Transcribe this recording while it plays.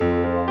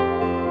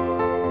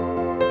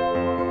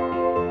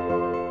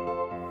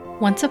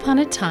Once upon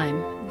a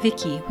time,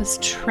 Vicky was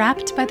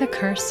trapped by the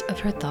curse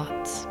of her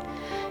thoughts.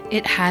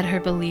 It had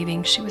her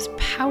believing she was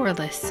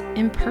powerless,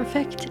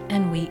 imperfect,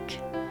 and weak.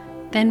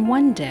 Then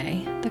one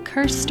day, the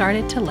curse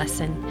started to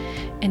lessen,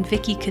 and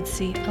Vicky could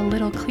see a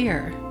little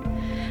clearer.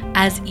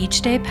 As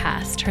each day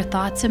passed, her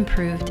thoughts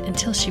improved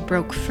until she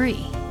broke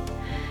free.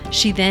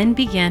 She then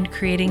began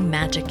creating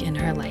magic in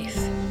her life.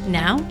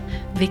 Now,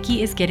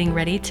 Vicky is getting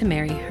ready to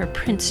marry her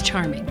Prince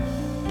Charming.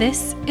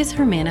 This is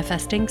her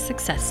manifesting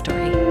success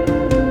story.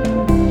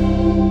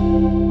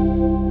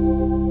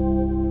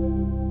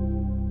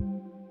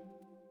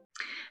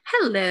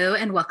 Hello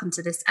and welcome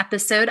to this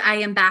episode. I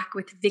am back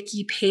with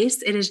Vicky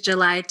Pace. It is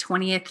July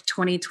 20th,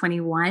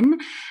 2021,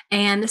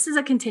 and this is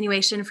a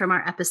continuation from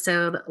our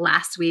episode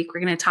last week.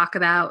 We're going to talk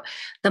about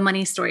the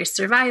money story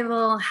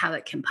survival, how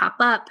it can pop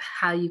up,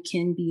 how you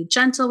can be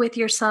gentle with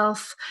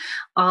yourself,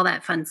 all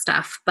that fun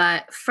stuff.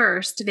 But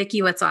first,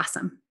 Vicky, what's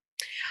awesome?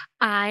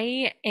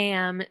 I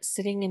am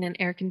sitting in an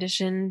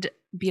air-conditioned,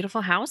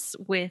 beautiful house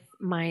with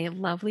my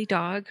lovely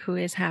dog who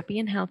is happy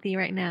and healthy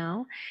right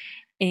now.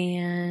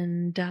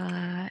 And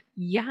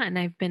and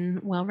I've been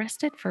well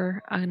rested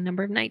for a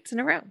number of nights in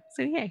a row.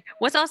 So yay.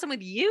 What's awesome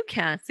with you,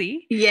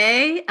 Cassie?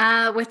 Yay.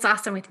 What's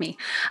awesome with me?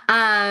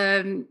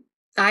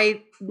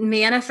 I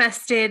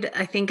manifested,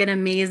 I think, an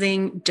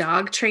amazing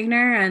dog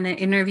trainer in an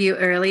interview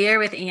earlier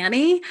with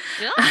Annie.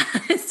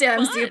 So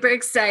I'm super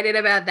excited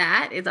about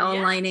that. It's all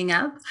lining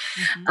up.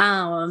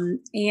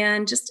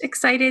 And just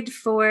excited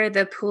for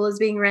the pool is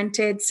being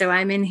rented. So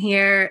I'm in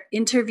here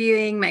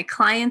interviewing my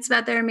clients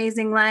about their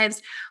amazing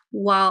lives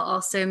while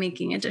also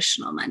making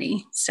additional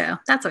money. So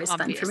that's always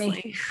fun for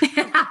me.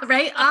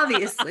 Right?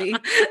 Obviously.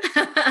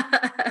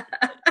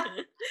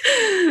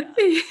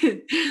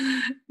 I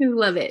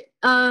love it.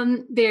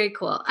 Very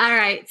cool. All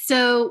right.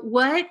 So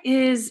what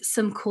is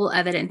some cool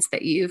evidence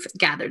that you've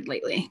gathered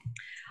lately?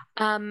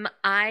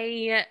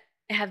 I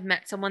have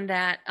met someone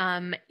that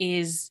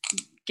is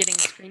getting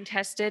screen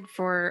tested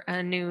for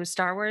a new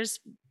Star Wars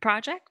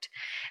project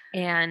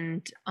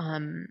and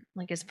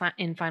is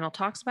in final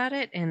talks about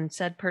it, and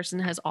said person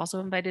has also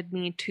invited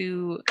me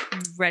to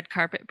red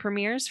carpet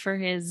premieres for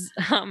his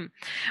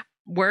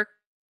works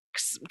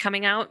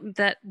coming out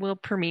that will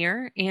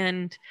premiere,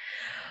 and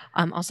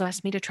also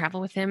asked me to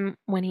travel with him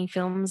when he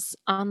films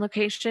on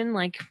location,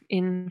 like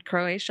in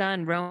Croatia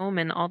and Rome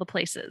and all the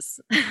places.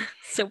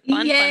 So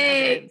fun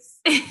evidence.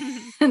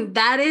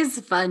 That is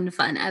fun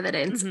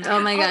evidence. Mm-hmm.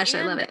 Oh my gosh,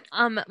 I love it.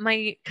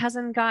 My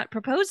cousin got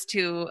proposed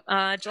to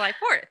July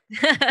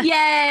 4th.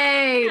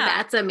 Yay! Yeah.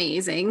 That's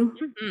amazing.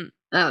 Mm-hmm.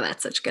 Oh,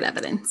 that's such good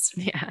evidence.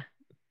 Yeah.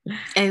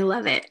 I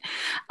love it.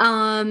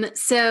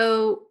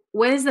 So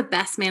what is the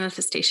best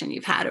manifestation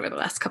you've had over the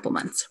last couple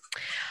months?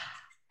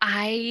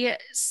 A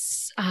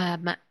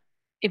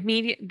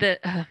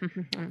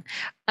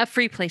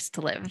free place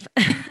to live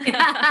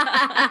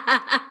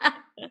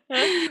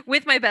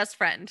with my best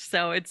friend.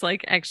 So it's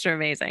like extra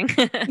amazing.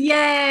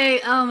 Yay.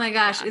 Oh my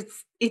gosh. Yeah.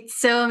 It's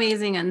so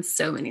amazing on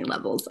so many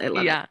levels. I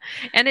love it.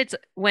 And it's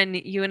when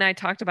you and I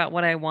talked about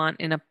what I want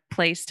in a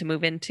place to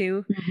move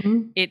into,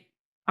 it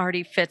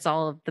already fits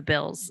all of the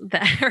bills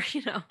that are,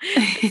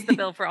 it's the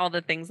bill for all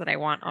the things that I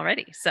want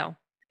already. So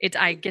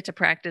I get to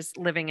practice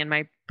living in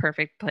my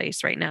perfect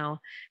place right now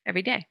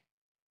every day.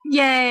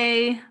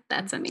 Yay.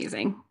 That's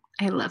amazing.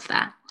 I love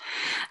that.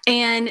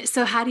 And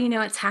so how do you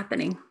know it's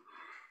happening?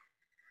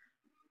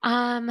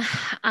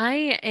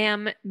 I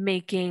am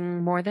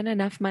making more than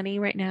enough money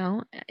right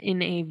now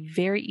in a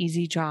very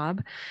easy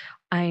job.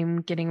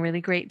 I'm getting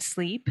really great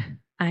sleep.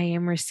 I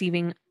am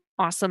receiving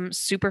awesome,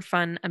 super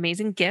fun,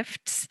 amazing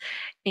gifts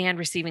and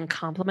receiving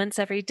compliments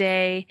every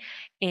day.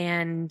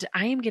 And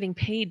I am getting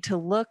paid to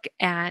look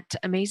at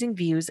amazing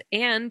views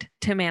and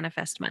to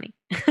manifest money.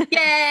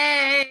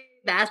 Yay!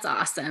 That's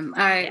awesome.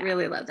 I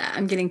really love that.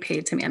 I'm getting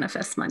paid to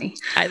manifest money.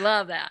 I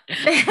love that.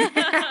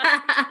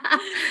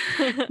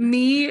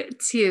 Me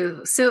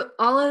too. So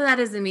all of that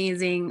is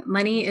amazing.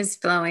 Money is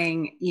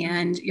flowing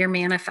and you're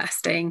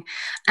manifesting.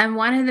 And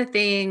one of the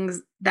things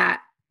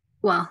that,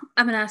 I'm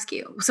going to ask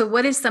you. So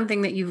what is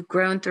something that you've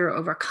grown through or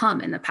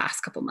overcome in the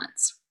past couple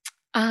months?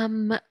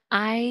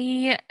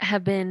 I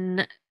have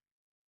been...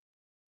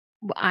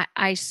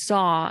 I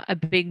saw a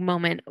big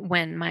moment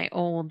when my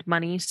old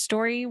money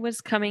story was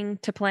coming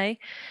to play.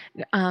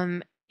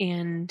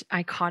 And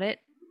I caught it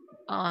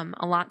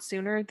a lot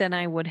sooner than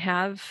I would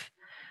have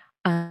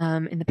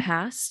in the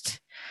past.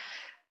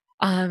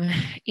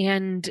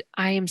 And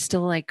I am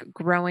still like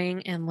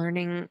growing and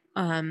learning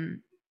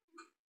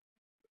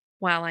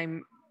while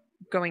I'm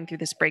going through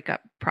this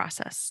breakup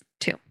process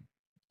too.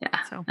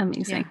 Yeah. So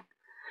amazing.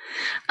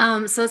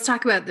 Yeah. So let's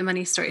talk about the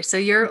money story. So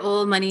your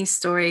old money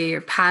story,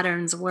 your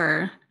patterns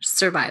were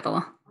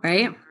survival,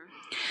 right? Mm-hmm.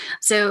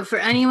 So for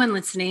anyone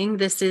listening,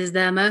 it's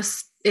the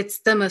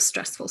most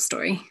stressful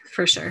story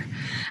for sure.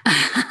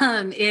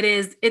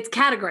 It's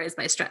categorized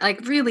by stress.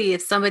 Like really,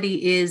 if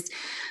somebody is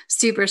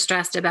super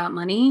stressed about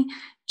money,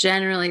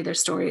 generally their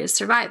story is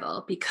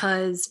survival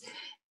because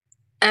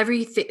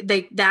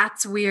everything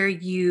that's where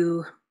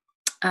you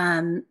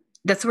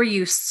that's where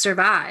you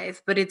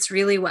survive, but it's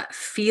really what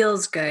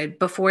feels good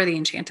before the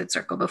enchanted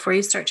circle, before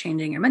you start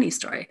changing your money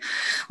story.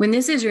 When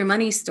this is your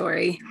money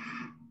story,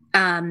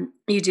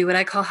 you do what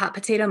I call hot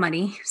potato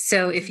money.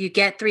 So if you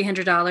get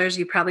 $300,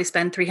 you probably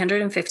spend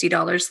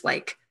 $350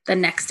 like the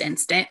next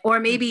instant. Or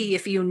maybe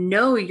if you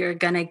know you're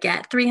going to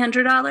get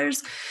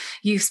 $300,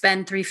 you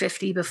spend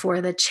 $350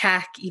 before the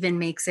check even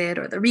makes it,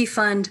 or the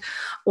refund,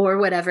 or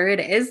whatever it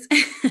is.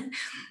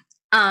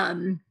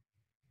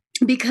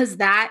 Because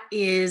that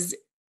is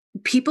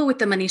people with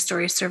the money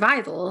story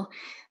survival.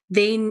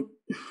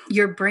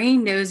 Your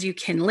brain knows you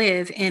can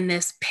live in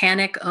this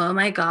panic, oh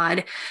my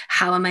God,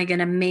 how am I going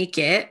to make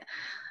it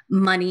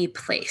money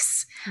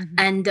place? Mm-hmm.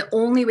 And the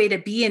only way to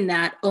be in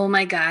that, oh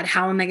my God,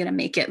 how am I going to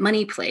make it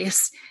money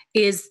place,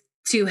 is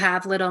to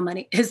have little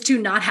money, is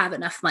to not have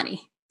enough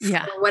money.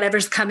 Yeah. For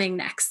whatever's coming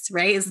next,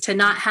 right? Is to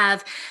not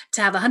have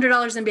to have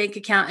 $100 in bank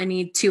account and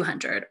need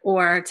 200,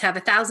 or to have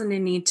 1,000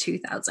 and need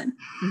 2,000.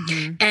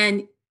 Mm-hmm.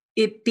 And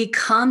it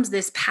becomes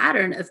this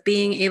pattern of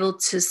being able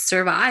to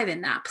survive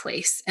in that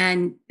place.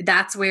 And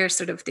that's where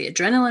sort of the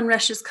adrenaline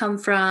rushes come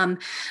from.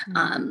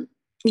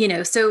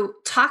 Mm-hmm. So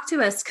talk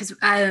to us, because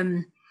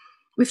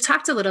we've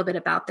talked a little bit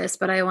about this,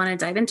 but I want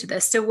to dive into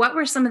this. So what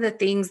were some of the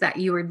things that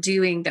you were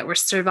doing that were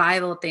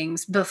survival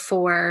things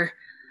before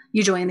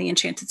you joined the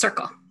Enchanted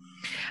Circle?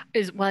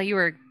 While you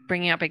were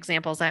bringing up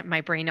examples, that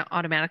my brain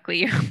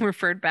automatically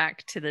referred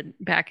back to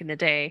back in the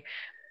day.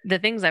 The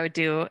things I would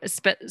do,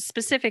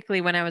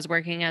 specifically when I was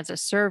working as a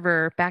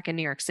server back in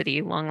New York City,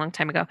 a long, long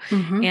time ago,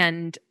 mm-hmm.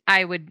 and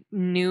I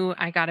knew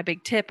I got a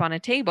big tip on a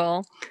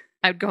table,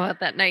 I'd go out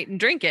that night and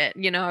drink it,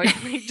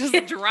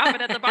 just drop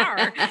it at the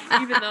bar,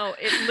 even though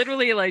it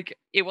literally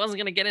it wasn't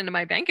going to get into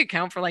my bank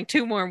account for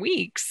 2 more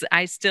weeks.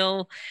 I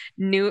still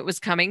knew it was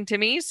coming to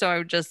me. So I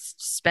would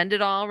just spend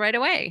it all right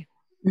away.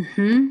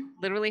 Mm-hmm.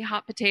 Literally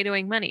hot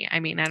potatoing money. I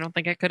mean, I don't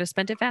think I could have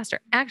spent it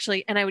faster,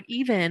 actually. And I would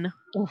even,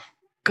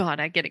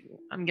 God, I'm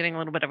getting a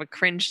little bit of a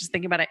cringe just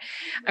thinking about it.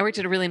 I worked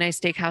at a really nice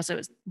steakhouse. It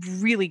was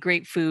really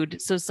great food.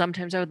 So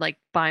sometimes I would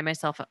buy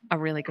myself a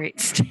really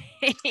great steak.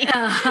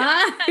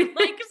 Uh-huh. And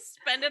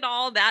spend it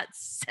all that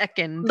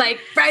second.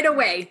 Right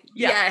away.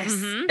 Yeah. Yes.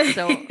 Mm-hmm.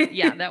 So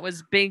yeah, that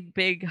was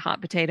big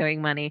hot potatoing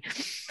money.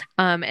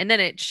 And then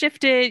it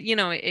shifted,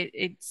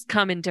 it's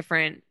come in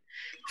different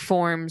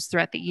forms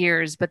throughout the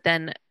years, but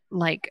then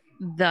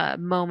the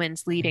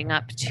moments leading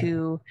up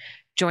to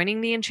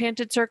joining the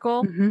Enchanted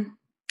Circle, mm-hmm.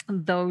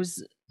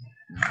 those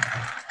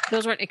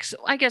weren't,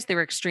 I guess they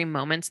were extreme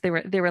moments. They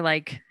were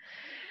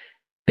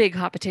big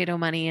hot potato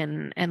money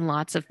and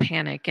lots of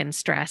panic and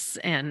stress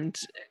and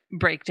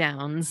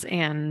breakdowns.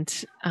 And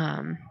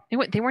they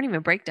weren't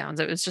even breakdowns.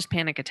 It was just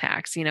panic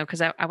attacks,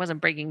 because I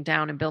wasn't breaking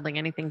down and building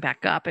anything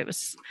back up. It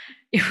was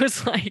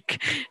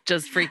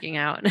just freaking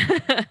out.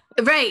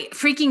 Right.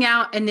 Freaking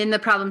out, and then the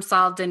problem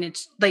solved. And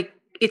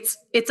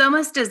it's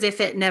almost as if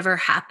it never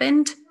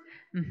happened.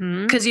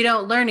 Because you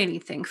don't learn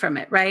anything from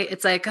it, right?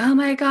 It's oh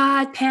my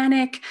God,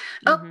 panic.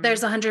 Oh,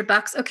 there's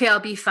 $100. Okay,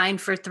 I'll be fine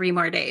for 3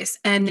 more days.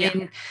 And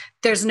then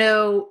there's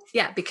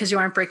because you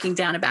aren't breaking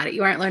down about it.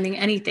 You aren't learning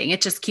anything.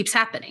 It just keeps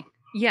happening.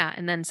 Yeah.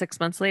 And then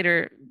 6 months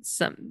later,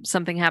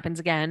 something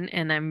happens again,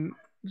 and I'm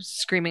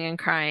screaming and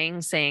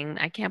crying, saying,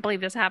 I can't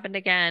believe this happened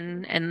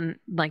again. And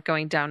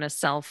going down a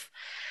self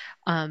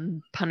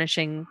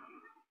punishing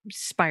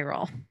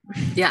spiral.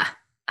 Yeah.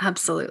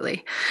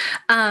 Absolutely.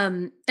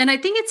 And I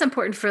think it's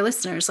important for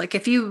listeners,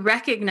 if you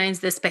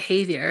recognize this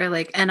behavior,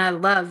 and I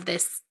love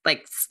this,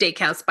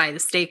 steakhouse by the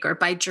steak or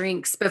buy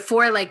drinks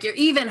before, you're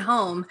even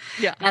home.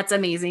 Yeah. That's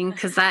amazing.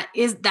 Cause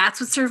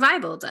that's what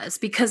survival does,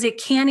 because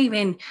it can't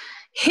even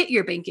hit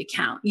your bank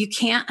account. You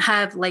can't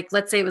have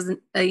let's say it was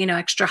a,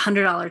 extra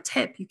 $100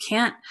 tip. You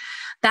can't,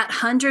 that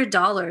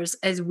 $100,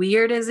 as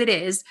weird as it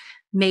is,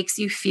 makes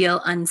you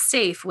feel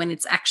unsafe when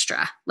it's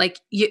extra.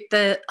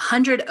 The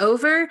 100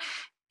 over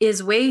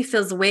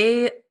feels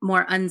way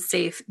more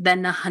unsafe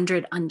than the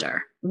 100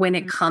 under when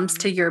it comes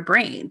to your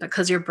brain,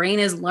 because your brain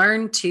has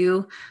learned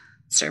to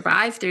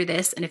survive through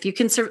this. And if you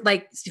can,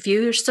 if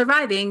you're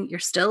surviving, you're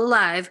still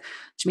alive,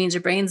 which means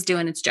your brain's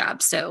doing its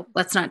job. So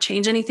let's not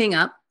change anything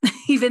up,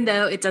 even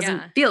though it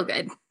doesn't feel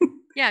good.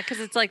 Yeah, because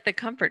it's the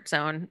comfort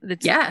zone.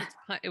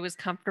 It was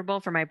comfortable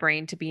for my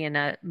brain to be in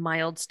a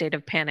mild state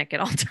of panic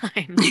at all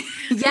times.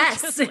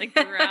 Yes. Just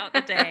throughout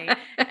the day,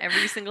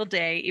 every single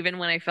day, even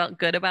when I felt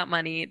good about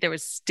money, there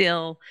was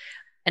still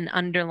an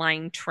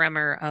underlying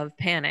tremor of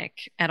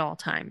panic at all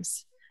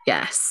times.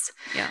 Yes.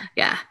 Yeah.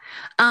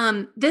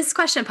 Yeah. This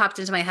question popped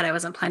into my head. I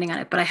wasn't planning on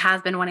it, but I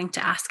have been wanting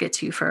to ask it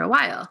to you for a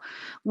while.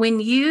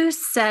 When you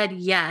said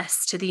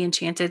yes to the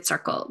Enchanted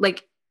Circle,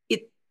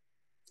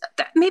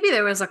 maybe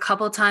there was a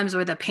couple times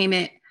where the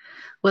payment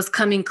was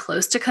coming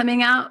close to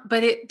coming out,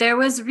 but there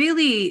was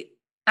really,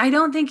 I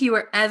don't think you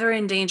were ever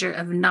in danger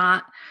of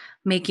not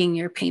making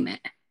your payment.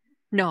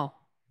 No.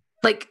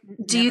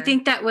 Do you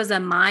think that was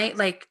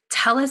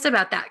tell us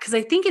about that? Cause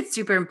I think it's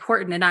super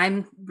important, and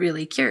I'm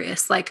really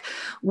curious.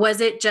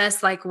 Was it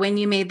just when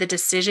you made the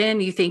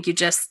decision, you think you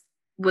just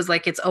was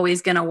it's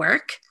always going to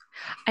work?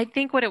 I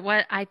think what it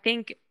was, I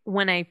think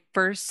when I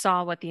first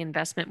saw what the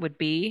investment would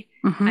be,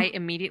 Mhm. I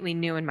immediately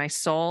knew in my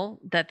soul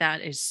that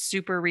that is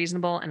super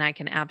reasonable and I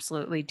can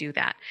absolutely do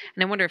that.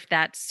 And I wonder if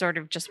that's sort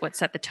of just what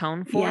set the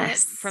tone for it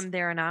Yes. from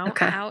there on out.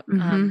 Okay.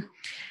 Mhm.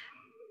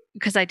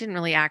 Because I didn't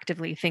really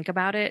actively think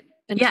about it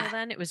until Yeah.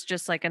 then. It was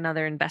just like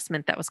another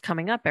investment that was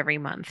coming up every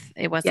month.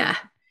 It Yeah.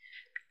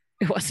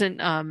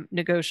 wasn't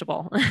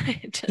negotiable.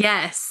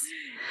 Yes.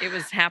 It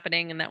was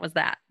happening and that was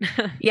that.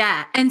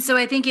 Yeah. And so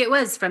I think it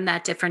was from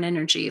that different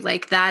energy.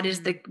 Like that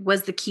is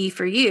was the key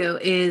for you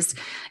is,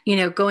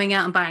 going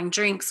out and buying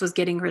drinks was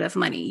getting rid of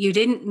money. You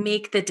didn't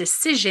make the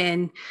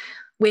decision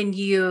when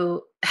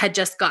you had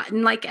just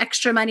gotten like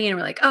extra money and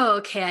were like, oh,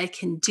 okay, I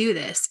can do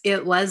this.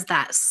 It was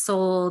that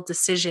sole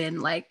decision,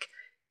 like,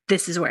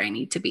 this is where I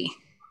need to be.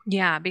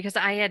 Yeah, because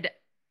I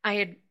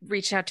had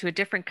reached out to a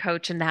different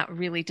coach and that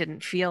really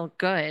didn't feel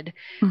good,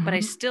 but I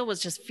Mhm. still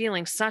was just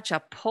feeling such a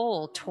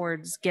pull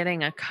towards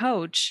getting a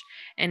coach.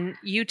 And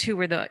you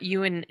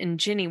and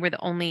Ginny were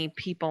the only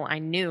people I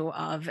knew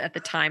of at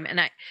the time.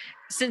 And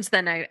since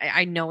then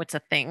I know it's a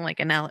thing, like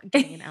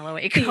getting an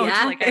LOA coach,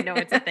 Yeah. like I know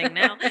it's a thing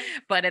now.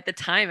 But at the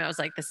time I was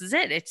like, this is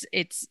it.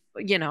 It's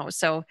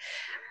so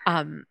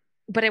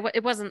but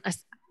it wasn't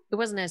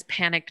as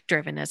panic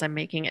driven as I'm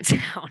making it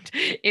sound.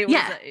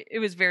 Yeah. It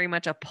was very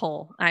much a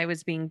pull. I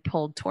was being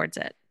pulled towards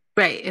it.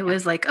 Right. It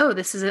was like, oh,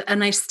 this is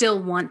and I still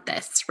want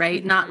this,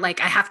 right? Not Mhm. like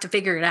I have to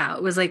figure it out.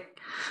 It was like,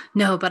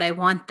 no, but I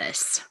want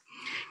this.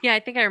 Yeah, I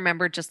think I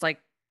remember just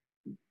like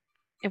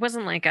it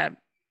wasn't like a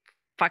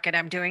fuck it,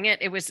 I'm doing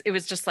it. It was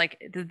just like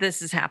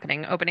this is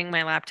happening. Opening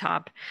my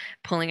laptop,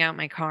 pulling out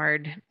my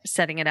card,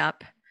 setting it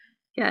up,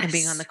 Yes. and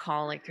being on the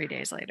call like 3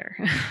 days later.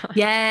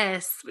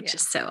 Yes, which Yeah.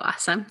 is so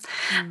awesome.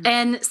 Mm.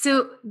 And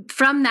so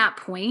from that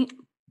point,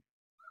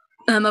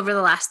 over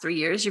the last 3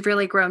 years, you've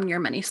really grown your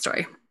money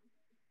story.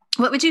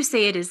 What would you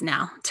say it is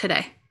now,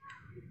 today?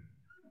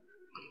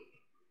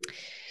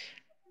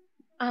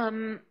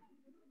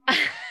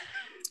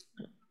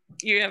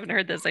 You haven't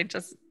heard this. I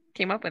just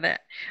came up with it.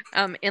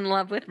 In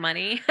love with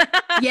money.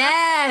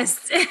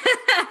 Yes.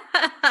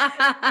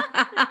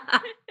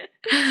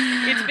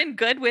 It's been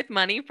good with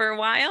money for a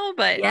while,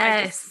 but I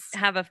Yes. just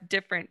have a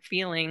different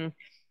feeling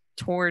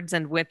towards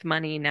and with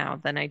money now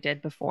than I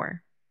did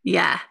before.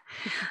 Yeah.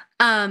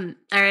 All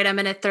right. I'm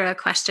going to throw a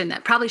question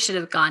that probably should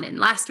have gone in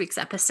last week's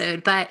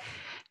episode, but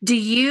do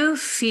you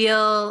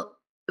feel,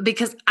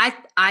 because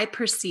I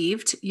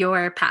perceived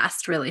your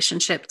past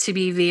relationship to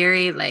be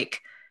very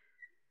like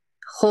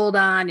hold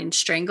on and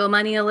strangle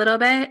money a little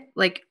bit.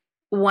 Like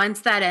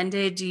once that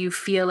ended, do you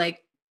feel like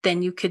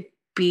then you could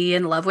be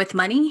in love with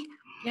money?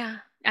 Yeah,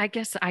 I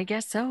guess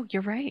so.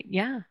 You're right.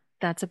 Yeah,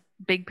 that's a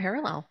big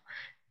parallel.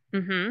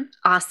 Mm-hmm.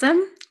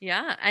 Awesome.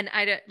 Yeah, and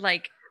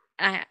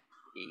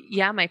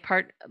my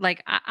part,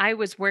 like I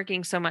was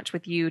working so much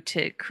with you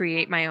to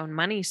create my own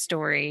money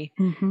story.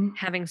 Mm-hmm.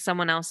 Having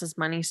someone else's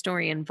money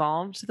story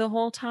involved the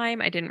whole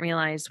time, I didn't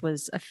realize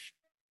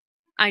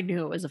I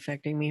knew it was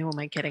affecting me. Who am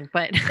I kidding?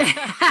 But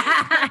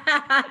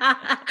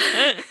I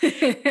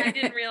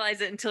didn't realize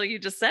it until you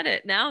just said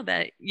it now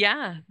that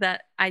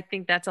I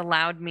think that's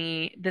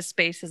this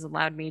space has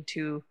allowed me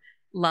to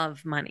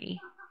love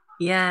money.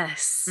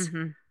 Yes.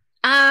 Mm-hmm.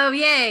 Oh,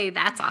 yay.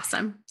 That's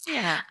awesome.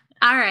 Yeah.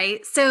 All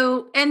right.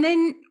 So, and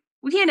then,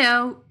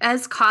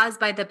 as caused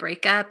by the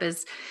breakup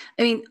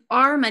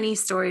our money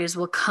stories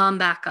will come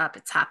back up.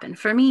 It's happened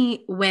for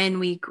me when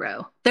we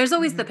grow. There's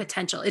always the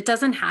potential. It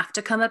doesn't have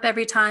to come up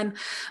every time.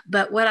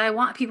 But what I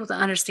want people to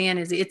understand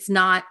is it's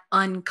not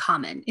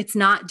uncommon. It's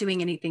not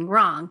doing anything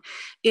wrong.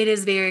 It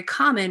is very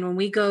common when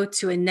we go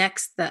to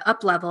the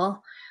up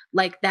level,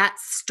 like that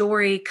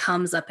story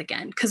comes up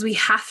again because we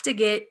have to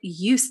get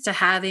used to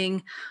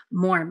having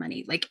more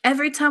money. Like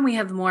every time we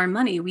have more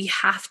money, we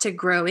have to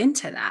grow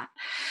into that.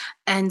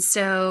 And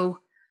so,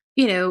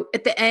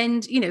 at the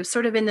end,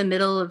 sort of in the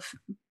middle of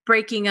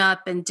breaking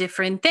up and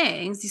different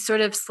things, you sort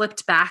of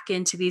slipped back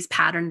into these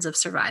patterns of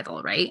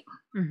survival, right?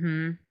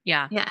 Mm-hmm.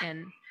 Yeah. Yeah.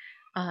 And,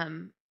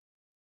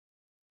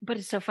 but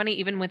it's so funny,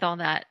 even with all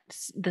that,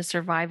 the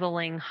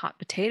survivaling hot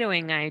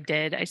potatoing I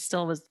did, I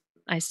still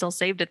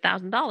saved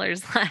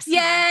 $1,000 last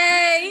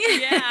Yay!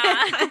 month.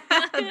 Yeah.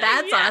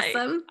 That's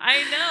awesome.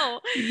 I know.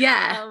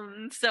 Yeah.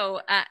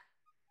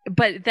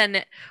 But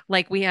then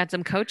like we had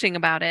some coaching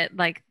about it.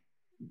 Like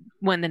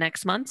when the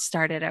next month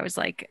started, I was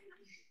like,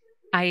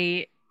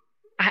 it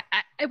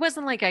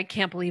wasn't like, I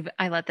can't believe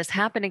I let this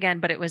happen again,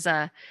 but it was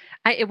a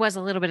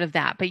little bit of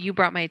that. But you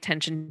brought my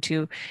attention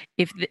to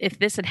if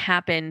this had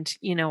happened,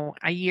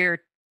 a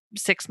year,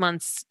 6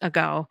 months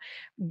ago,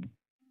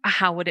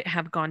 how would it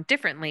have gone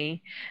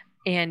differently?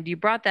 And you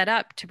brought that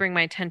up to bring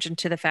my attention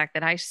to the fact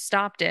that I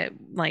stopped it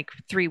like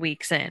 3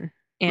 weeks in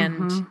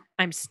and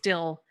I'm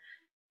still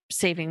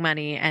saving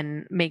money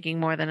and making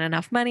more than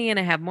enough money. And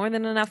I have more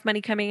than enough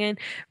money coming in.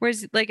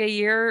 Whereas like a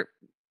year,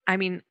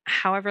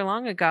 however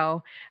long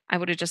ago, I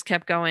would have just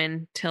kept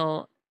going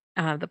till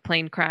the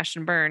plane crashed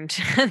and burned.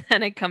 And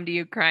then I come to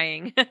you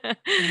crying.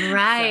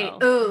 Right.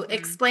 So,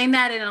 Explain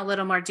that in a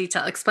little more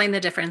detail. Explain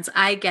the difference.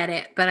 I get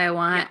it, but I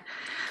want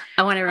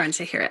I want everyone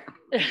to hear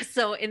it.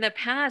 So in the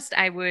past,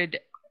 I would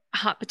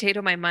hot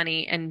potato my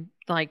money and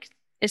like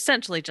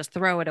essentially just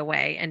throw it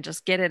away and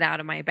just get it out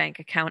of my bank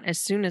account as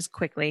soon as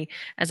quickly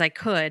as I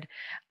could.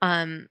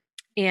 Um,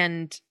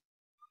 and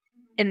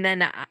and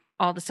then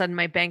all of a sudden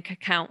my bank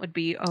account would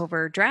be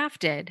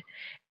overdrafted,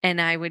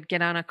 and I would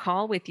get on a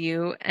call with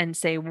you and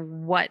say,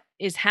 what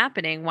is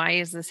happening? Why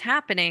is this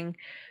happening?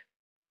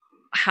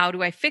 How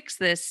do I fix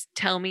this?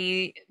 Tell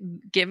me,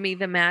 give me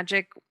the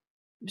magic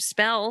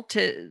spell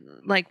to,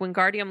 like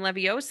Wingardium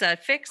Leviosa,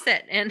 fix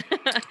it.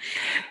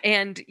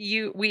 And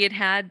we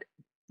had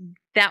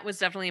that was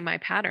definitely my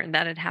pattern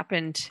that had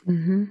happened.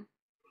 Mm-hmm.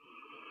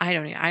 I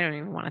don't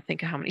even want to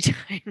think of how many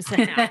times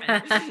that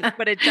happened,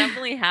 but it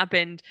definitely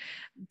happened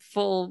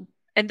full.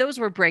 And those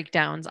were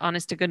breakdowns,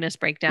 honest to goodness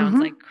breakdowns,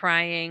 like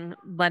crying,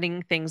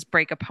 letting things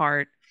break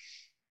apart,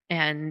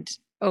 and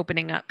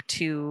opening up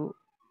to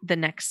the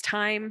next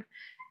time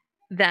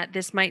that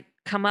this might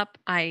come up,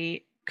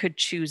 I could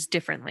choose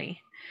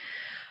differently.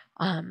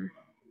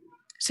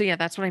 So yeah,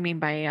 that's what I mean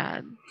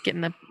by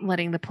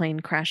letting the plane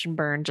crash and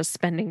burn, just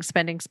spending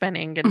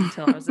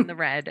until I was in the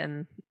red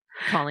and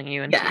calling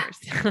you in tears.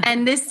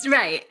 And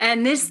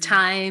this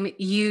time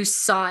you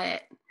saw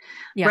it,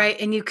 right?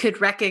 And you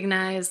could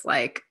recognize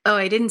like, oh,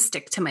 I didn't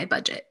stick to my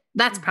budget.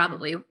 That's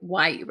probably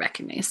why you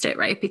recognized it,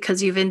 right?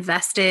 Because you've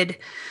invested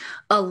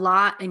a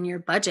lot in your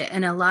budget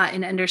and a lot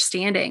in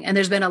understanding. And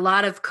there's been a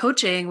lot of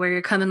coaching where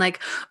you're coming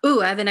like,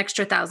 ooh, I have an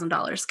extra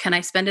 $1,000. Can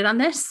I spend it on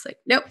this? Like,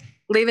 nope,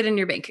 leave it in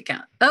your bank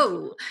account.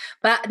 Oh,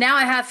 but now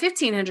I have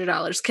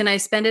 $1,500. Can I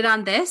spend it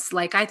on this?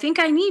 Like, I think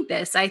I need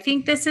this. I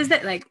think this is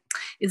it. Like,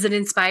 is it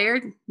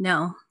inspired?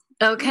 No.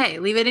 Okay,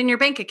 leave it in your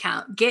bank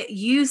account. Get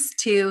used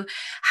to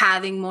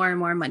having more and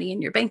more money in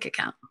your bank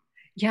account.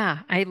 Yeah,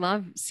 I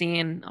love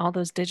seeing all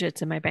those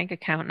digits in my bank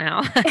account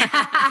now. But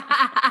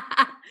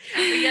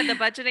yeah, the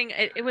budgeting,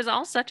 it was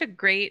all such a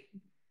great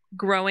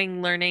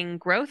growing, learning,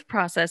 growth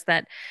process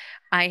that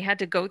I had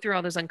to go through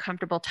all those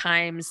uncomfortable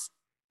times,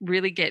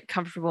 really get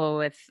comfortable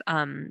with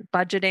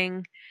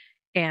budgeting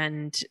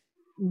and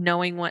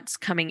knowing what's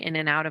coming in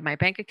and out of my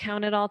bank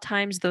account at all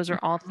times. Those are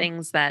all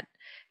things that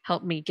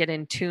help me get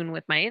in tune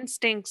with my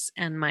instincts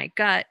and my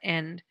gut,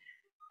 and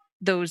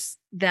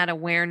that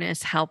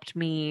awareness helped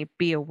me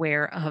be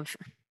aware of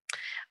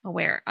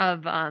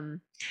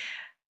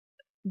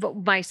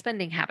my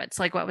spending habits,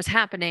 like what was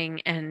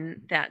happening,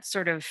 and that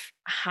sort of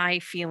high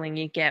feeling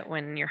you get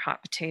when you're hot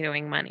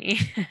potatoing money.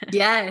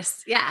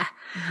 Yes. Yeah.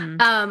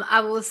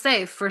 I will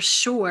say for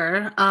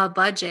sure, a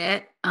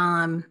budget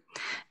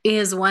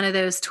is one of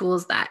those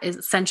tools that is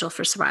essential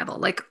for survival.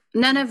 Like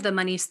none of the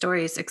money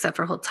stories except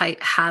for Hold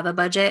Tight have a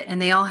budget,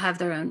 and they all have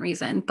their own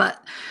reason,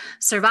 but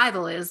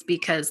survival is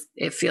because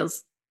it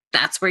feels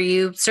that's where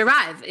you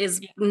survive,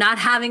 is not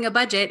having a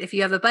budget. If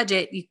you have a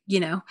budget,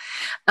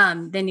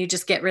 then you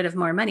just get rid of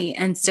more money.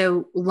 And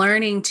so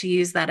learning to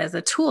use that as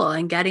a tool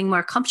and getting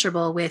more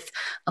comfortable with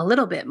a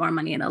little bit more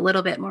money and a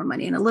little bit more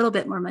money and a little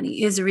bit more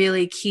money is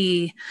really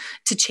key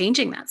to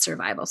changing that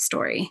survival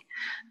story.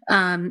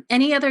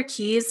 Any other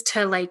keys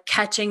to like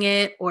catching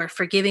it or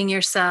forgiving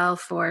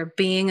yourself or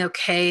being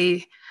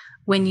okay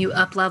when you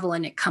up level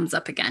and it comes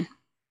up again?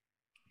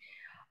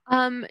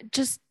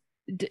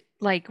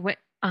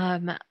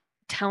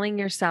 Telling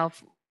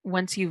yourself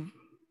once you've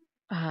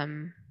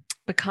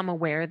become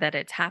aware that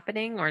it's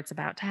happening or it's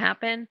about to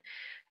happen,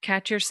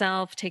 catch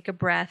yourself, take a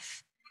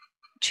breath,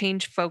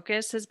 change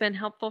focus has been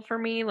helpful for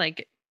me.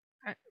 Like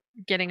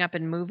getting up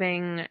and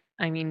moving.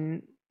 I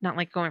mean, not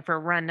like going for a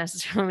run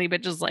necessarily,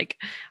 but just like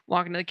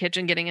walking to the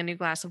kitchen, getting a new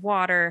glass of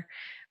water,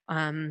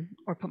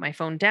 or put my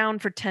phone down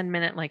for 10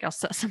 minutes. Like I'll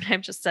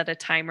sometimes just set a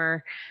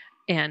timer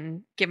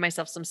and give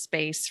myself some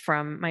space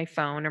from my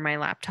phone or my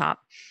laptop.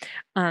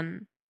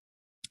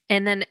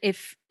 And then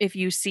if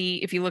you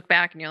look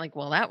back and you're like,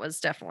 well, that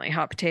was definitely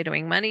hot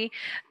potatoing money,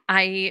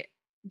 I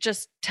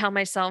just tell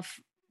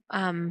myself,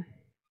 what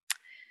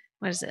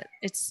is it?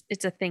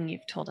 It's a thing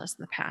you've told us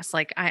in the past.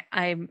 Like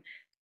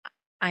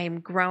I'm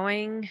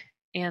growing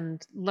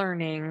and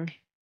learning,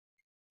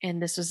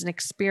 and this was an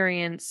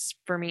experience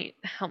for me.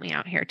 Help me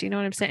out here. Do you know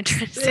what I'm saying?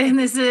 And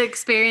this is an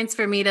experience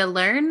for me to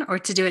learn or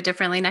to do it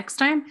differently next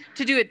time?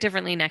 To do it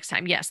differently next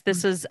time. Yes,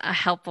 this is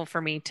helpful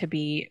for me to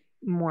be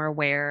more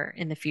aware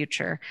in the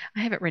future. I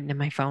have it written in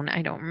my phone.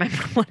 I don't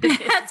remember what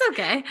it is. That's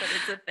okay. But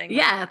it's a thing.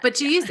 Yeah,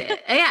 but you use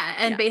it. Yeah.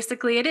 And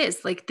basically it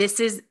is like, this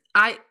is,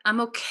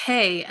 I'm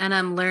okay. And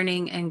I'm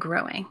learning and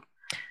growing.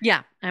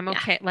 Yeah. I'm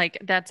okay. Like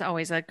that's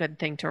always a good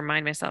thing to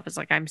remind myself, is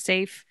like, I'm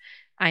safe.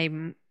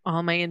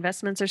 All my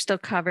investments are still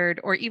covered.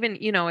 Or even,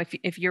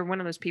 if you're one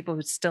of those people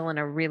who's still in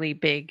a really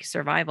big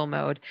survival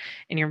mode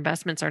and your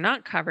investments are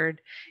not covered,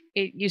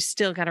 you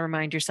still got to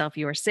remind yourself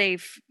you are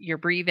safe, you're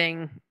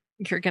breathing,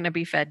 you're going to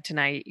be fed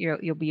tonight.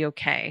 You'll be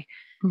okay.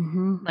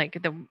 Mm-hmm. Like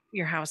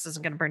your house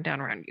isn't going to burn down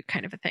around you,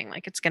 kind of a thing.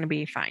 Like it's going to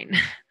be fine.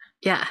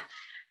 Yeah.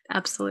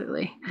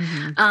 Absolutely.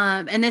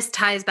 Mhm. And this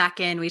ties back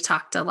in. We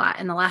talked a lot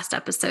in the last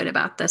episode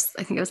about this.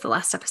 I think it was the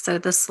last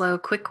episode, the slow,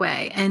 quick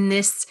way. And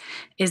this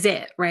is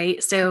it,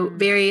 right? So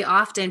very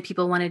often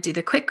people want to do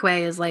the quick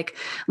way is like,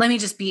 let me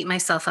just beat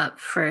myself up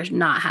for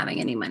not having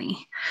any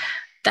money.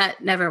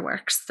 That never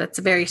works. That's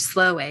a very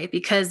slow way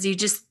because you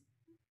just,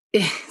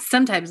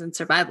 sometimes in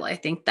survival, I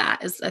think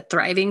that is a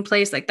thriving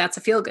place. Like that's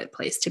a feel good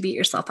place to beat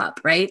yourself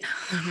up. Right.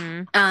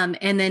 Mhm.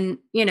 And then,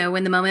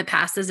 when the moment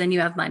passes and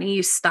you have money,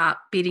 you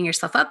stop beating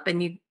yourself up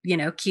and you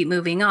keep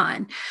moving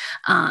on.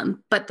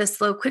 But the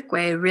slow, quick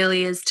way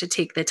really is to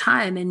take the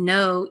time and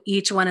know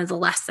each one is a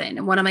lesson.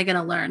 And what am I going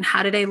to learn?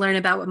 How did I learn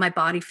about what my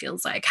body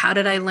feels like? How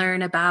did I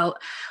learn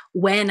about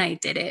when I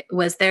did it?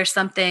 Was there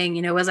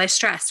something, was I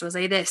stressed? Was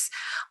I this?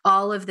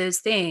 All of those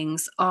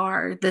things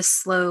are the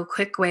slow,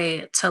 quick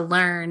way to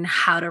learn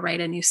how to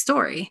write a new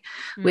story,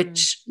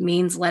 which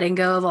means letting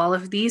go of all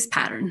of these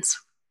patterns.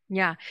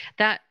 Yeah,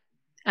 that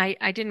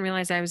I didn't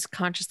realize I was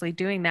consciously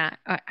doing that.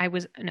 I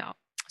was not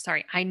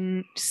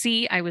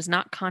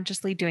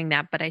consciously doing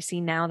that, but I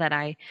see now that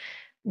I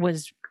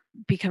was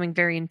becoming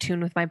very in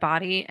tune with my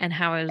body and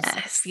how I was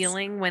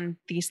feeling when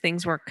these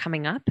things were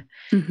coming up.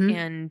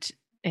 And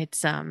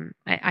it's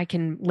I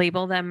can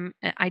label them,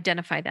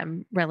 identify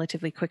them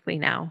relatively quickly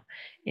now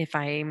if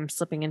I'm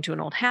slipping into an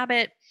old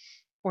habit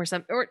or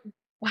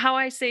how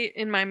I say it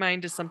in my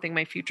mind is something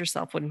my future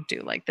self wouldn't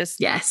do. Like this,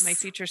 my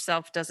future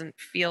self doesn't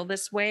feel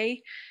this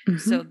way.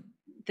 So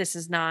this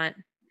is not,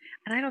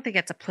 and I don't think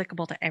it's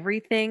applicable to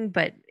everything,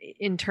 but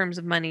in terms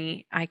of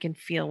money, I can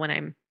feel when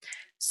I'm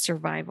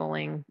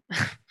survivaling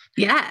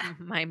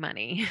my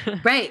money.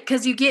 Right.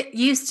 Because you get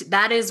used to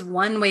that is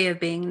one way of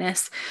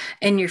beingness,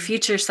 and your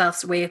future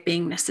self's way of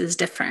beingness is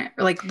different,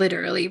 like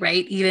literally,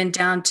 right? Even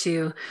down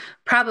to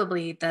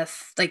probably the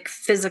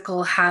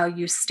physical, how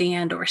you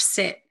stand or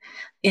sit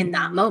in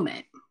that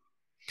moment.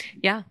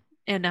 Yeah.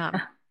 And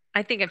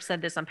I think I've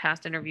said this on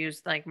past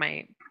interviews, like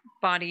my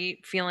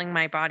body, feeling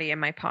my body and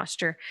my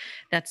posture.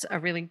 That's a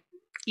really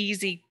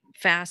easy,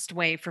 fast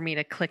way for me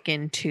to click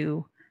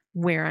into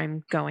where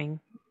I'm going,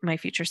 my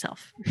future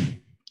self.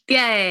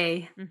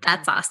 Yay.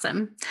 That's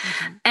awesome.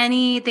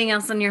 Anything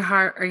else on your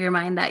heart or your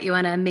mind that you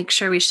want to make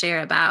sure we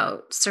share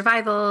about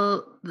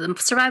survival, the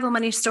survival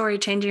money story,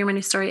 changing your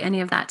money story, any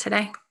of that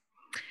today?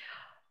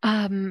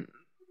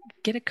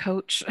 Get a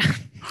coach.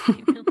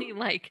 Really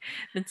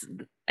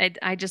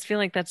I just feel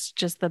like that's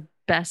just the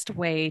best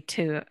way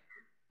to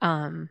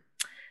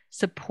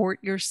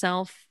support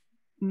yourself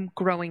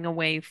growing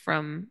away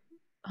from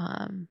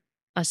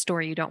a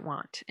story you don't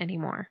want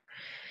anymore,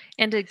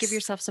 and to give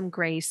yourself some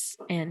grace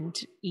and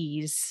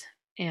ease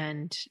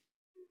and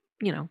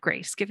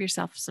grace. Give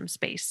yourself some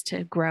space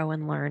to grow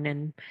and learn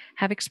and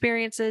have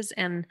experiences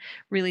and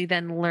really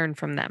then learn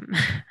from them.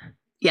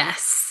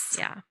 Yes.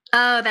 Yeah.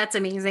 Oh, that's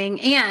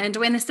amazing. And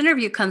when this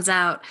interview comes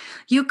out,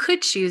 you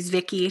could choose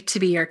Vicki to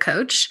be your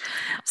coach.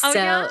 Oh,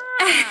 yeah.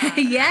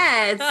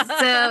 Yes.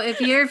 So if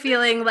you're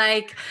feeling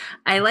like,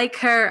 I like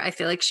her, I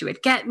feel like she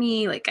would get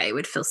me, like I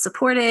would feel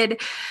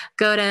supported,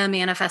 go to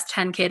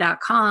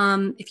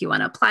manifest10k.com. If you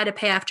want to apply to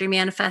Pay After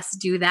Manifest,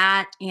 do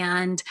that.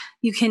 And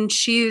you can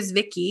choose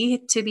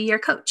Vicki to be your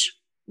coach.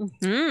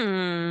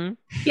 Yay.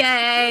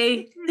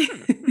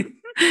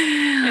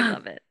 I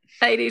love it.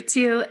 I do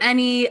too.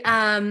 Any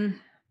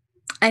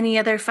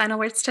other final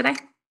words today?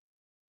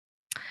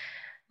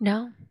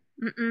 No.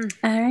 All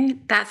right.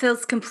 That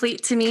feels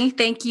complete to me.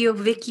 Thank you,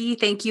 Vicki.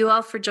 Thank you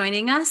all for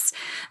joining us.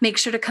 Make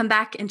sure to come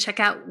back and check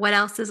out what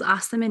else is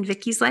awesome in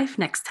Vicki's life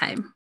next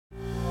time.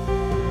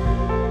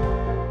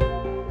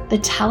 The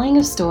telling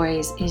of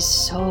stories is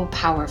so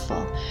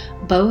powerful,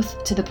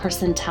 both to the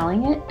person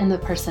telling it and the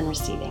person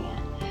receiving it.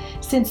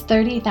 Since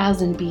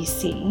 30,000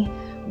 BC,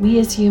 we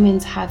as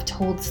humans have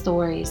told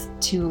stories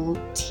to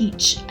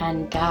teach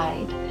and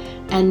guide.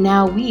 And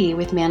now we,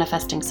 with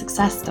Manifesting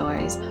Success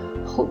Stories,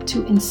 hope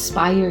to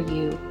inspire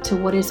you to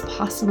what is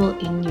possible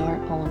in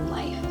your own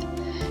life.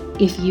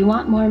 If you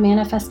want more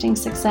manifesting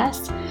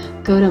success,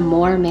 go to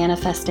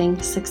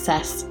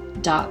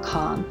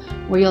moremanifestingsuccess.com,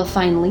 where you'll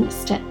find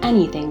links to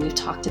anything we've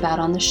talked about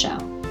on the show.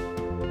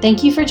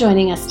 Thank you for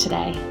joining us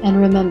today. And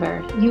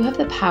remember, you have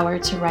the power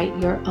to write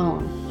your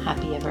own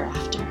happy ever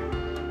after.